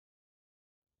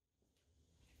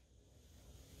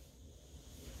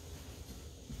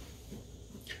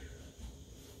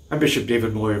I'm Bishop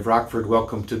David Malloy of Rockford.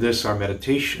 Welcome to this, our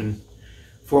meditation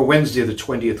for Wednesday, the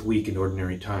 20th week in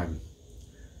Ordinary Time.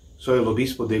 Soy el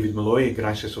Obispo David Malloy y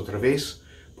gracias otra vez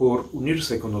por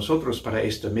unirse con nosotros para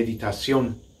esta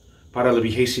meditación para la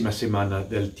 20ª semana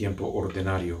del tiempo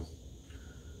ordinario.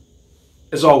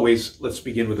 As always, let's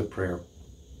begin with a prayer.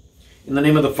 In the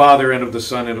name of the Father, and of the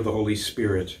Son, and of the Holy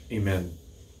Spirit. Amen.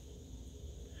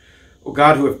 O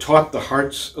God, who have taught the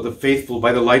hearts of the faithful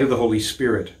by the light of the Holy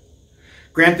Spirit,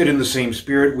 grant that in the same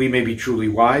Spirit we may be truly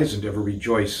wise and ever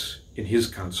rejoice in his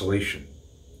consolation.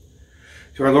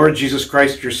 Through our Lord Jesus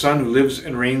Christ, your Son, who lives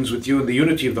and reigns with you in the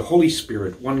unity of the Holy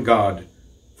Spirit, one God,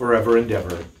 forever and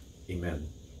ever. Amen.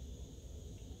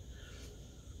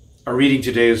 Our reading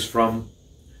today is from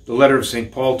the letter of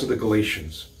St. Paul to the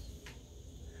Galatians.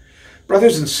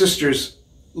 Brothers and sisters,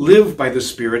 live by the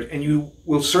Spirit, and you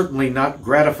will certainly not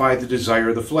gratify the desire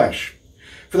of the flesh.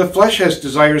 For the flesh has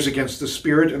desires against the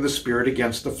Spirit, and the Spirit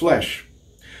against the flesh.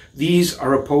 These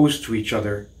are opposed to each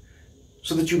other,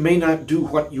 so that you may not do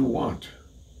what you want.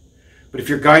 But if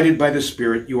you're guided by the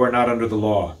Spirit, you are not under the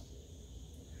law.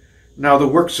 Now the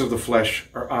works of the flesh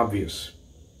are obvious: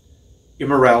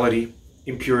 immorality,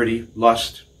 impurity,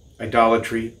 lust,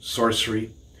 idolatry,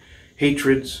 sorcery,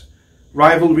 hatreds,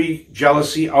 rivalry,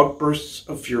 jealousy, outbursts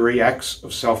of fury, acts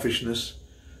of selfishness,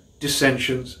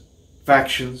 dissensions,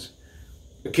 factions,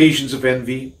 occasions of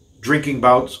envy, drinking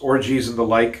bouts, orgies, and the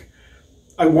like.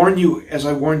 I warn you, as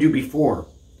I warned you before,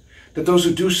 that those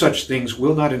who do such things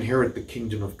will not inherit the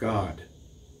kingdom of God.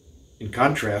 In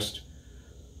contrast,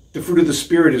 the fruit of the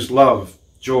Spirit is love,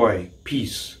 joy,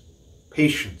 peace,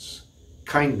 patience,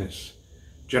 kindness,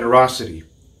 generosity,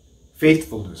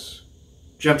 faithfulness,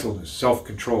 gentleness,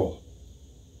 self-control.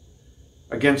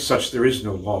 Against such there is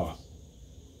no law.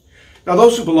 Now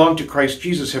those who belong to Christ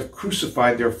Jesus have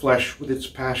crucified their flesh with its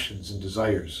passions and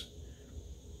desires.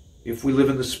 If we live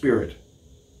in the Spirit,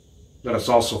 let us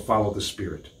also follow the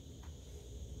Spirit.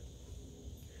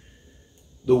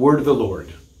 The word of the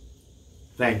Lord.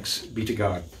 Thanks be to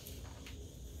God.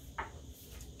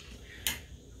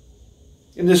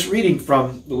 In this reading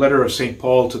from the letter of St.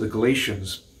 Paul to the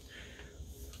Galatians,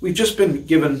 we've just been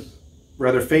given,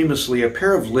 rather famously, a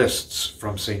pair of lists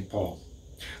from St. Paul.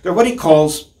 They're what he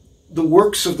calls the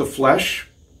works of the flesh,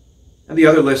 and the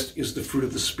other list is the fruit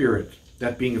of the Spirit,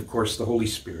 that being, of course, the Holy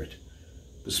Spirit,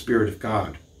 the Spirit of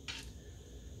God.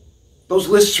 Those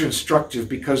lists are instructive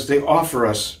because they offer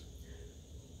us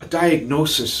a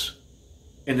diagnosis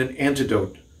and an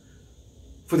antidote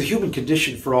for the human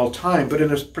condition for all time, but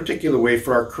in a particular way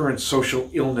for our current social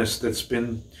illness that's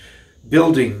been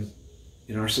building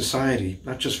in our society,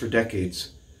 not just for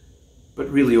decades, but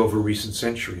really over recent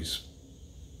centuries.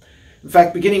 In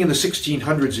fact, beginning in the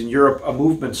 1600s in Europe, a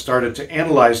movement started to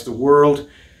analyze the world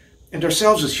and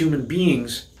ourselves as human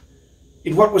beings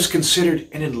in what was considered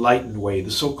an enlightened way, the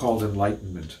so-called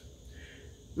Enlightenment.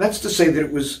 And that's to say that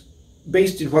it was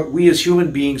based in what we as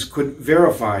human beings could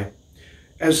verify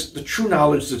as the true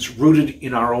knowledge that's rooted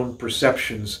in our own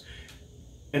perceptions,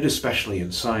 and especially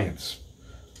in science.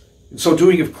 In so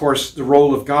doing, of course, the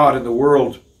role of God in the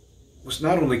world was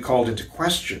not only called into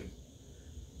question,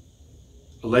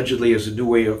 allegedly as a new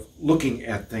way of looking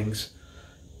at things,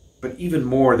 but even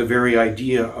more, the very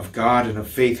idea of God and of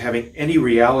faith having any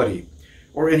reality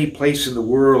or any place in the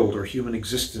world or human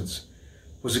existence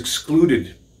was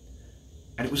excluded,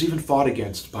 and it was even fought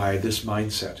against by this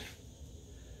mindset.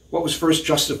 What was first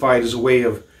justified as a way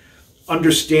of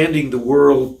understanding the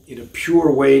world in a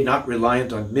pure way, not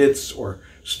reliant on myths or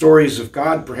stories of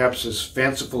God, perhaps as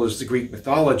fanciful as the Greek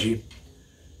mythology,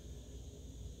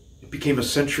 it became a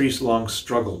centuries-long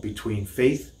struggle between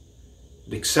faith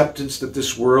and acceptance that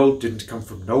this world didn't come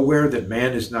from nowhere, that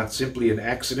man is not simply an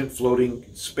accident floating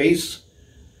in space,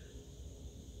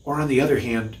 or on the other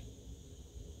hand,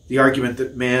 the argument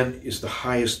that man is the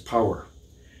highest power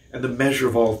and the measure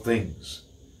of all things,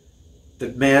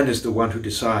 that man is the one who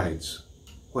decides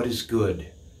what is good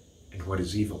and what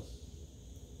is evil.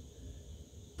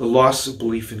 The loss of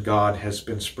belief in God has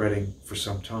been spreading for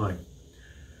some time.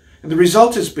 And the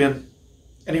result has been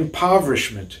an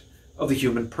impoverishment of the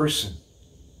human person.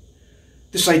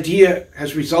 This idea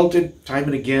has resulted time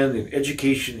and again in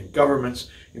education, in governments,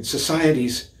 in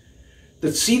societies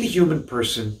that see the human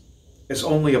person as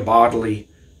only a bodily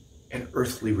and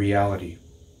earthly reality.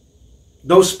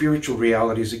 No spiritual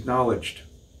reality is acknowledged.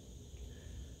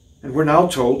 And we're now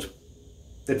told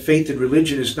that faith and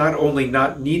religion is not only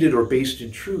not needed or based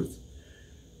in truth,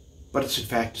 but it's in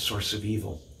fact a source of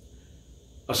evil,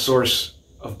 a source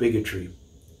of bigotry,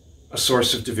 a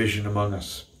source of division among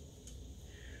us.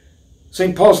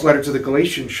 St. Paul's letter to the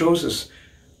Galatians shows us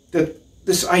that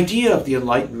This idea of the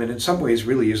Enlightenment in some ways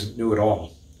really isn't new at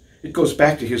all. It goes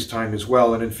back to his time as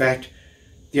well, and in fact,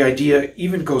 the idea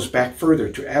even goes back further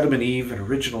to Adam and Eve and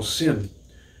original sin,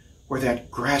 where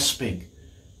that grasping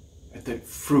at the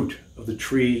fruit of the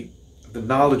tree of the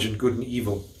knowledge of good and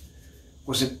evil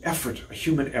was an effort, a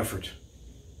human effort,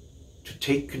 to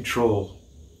take control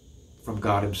from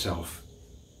God himself.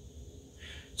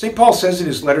 St. Paul says in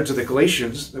his letter to the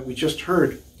Galatians that we just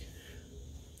heard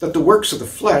that the works of the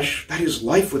flesh, that is,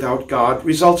 life without God,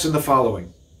 results in the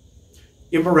following: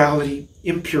 immorality,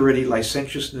 impurity,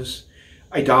 licentiousness,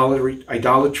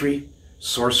 idolatry,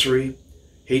 sorcery,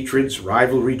 hatreds,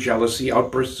 rivalry, jealousy,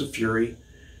 outbursts of fury,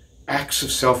 acts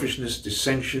of selfishness,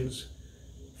 dissensions,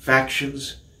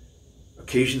 factions,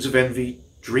 occasions of envy,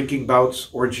 drinking bouts,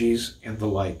 orgies, and the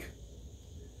like.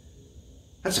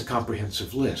 That's a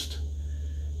comprehensive list.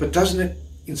 But doesn't it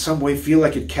in some way feel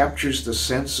like it captures the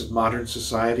sense of modern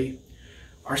society?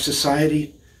 Our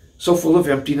society, so full of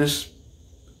emptiness,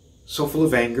 so full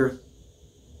of anger,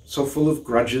 so full of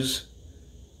grudges,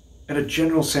 and a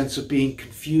general sense of being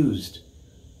confused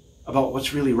about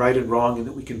what's really right and wrong and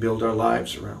that we can build our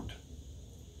lives around.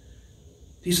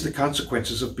 These are the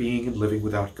consequences of being and living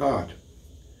without God.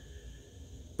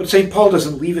 But St. Paul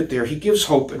doesn't leave it there. He gives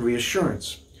hope and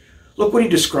reassurance. Look what he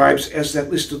describes as that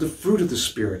list of the fruit of the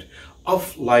Spirit,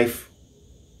 of life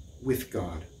with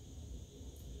God.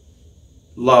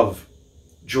 Love,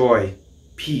 joy,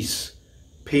 peace,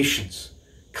 patience,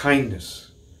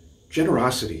 kindness,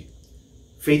 generosity,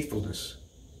 faithfulness,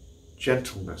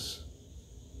 gentleness,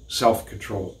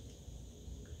 self-control.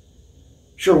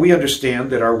 Sure, we understand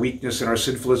that our weakness and our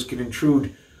sinfulness can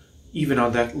intrude even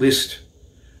on that list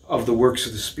of the works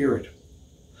of the Spirit.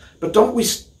 But don't we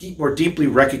more deeply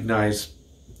recognize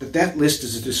that that list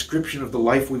is a description of the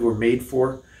life we were made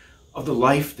for, of the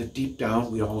life that deep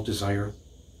down we all desire?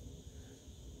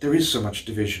 There is so much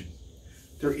division.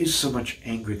 There is so much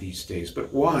anger these days.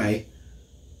 But why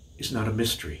is not a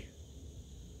mystery.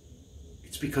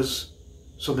 It's because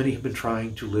so many have been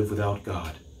trying to live without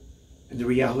God. And the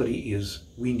reality is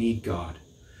we need God.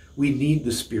 We need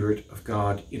the Spirit of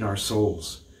God in our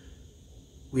souls.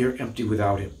 We are empty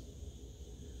without him.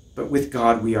 But with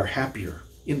God, we are happier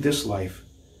in this life,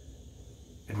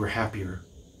 and we're happier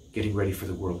getting ready for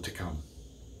the world to come.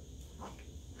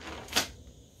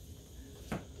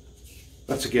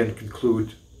 Let's again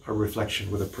conclude our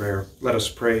reflection with a prayer. Let us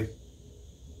pray.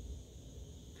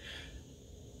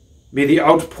 May the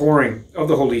outpouring of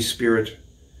the Holy Spirit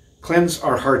cleanse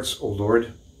our hearts, O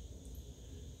Lord,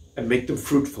 and make them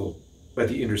fruitful by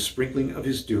the inner sprinkling of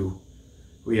his dew.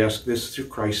 We ask this through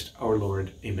Christ our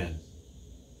Lord. Amen.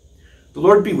 The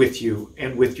Lord be with you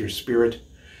and with your spirit.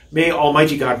 May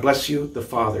Almighty God bless you, the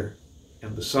Father,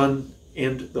 and the Son,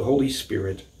 and the Holy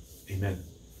Spirit. Amen.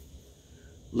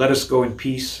 Let us go in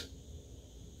peace.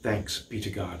 Thanks be to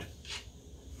God.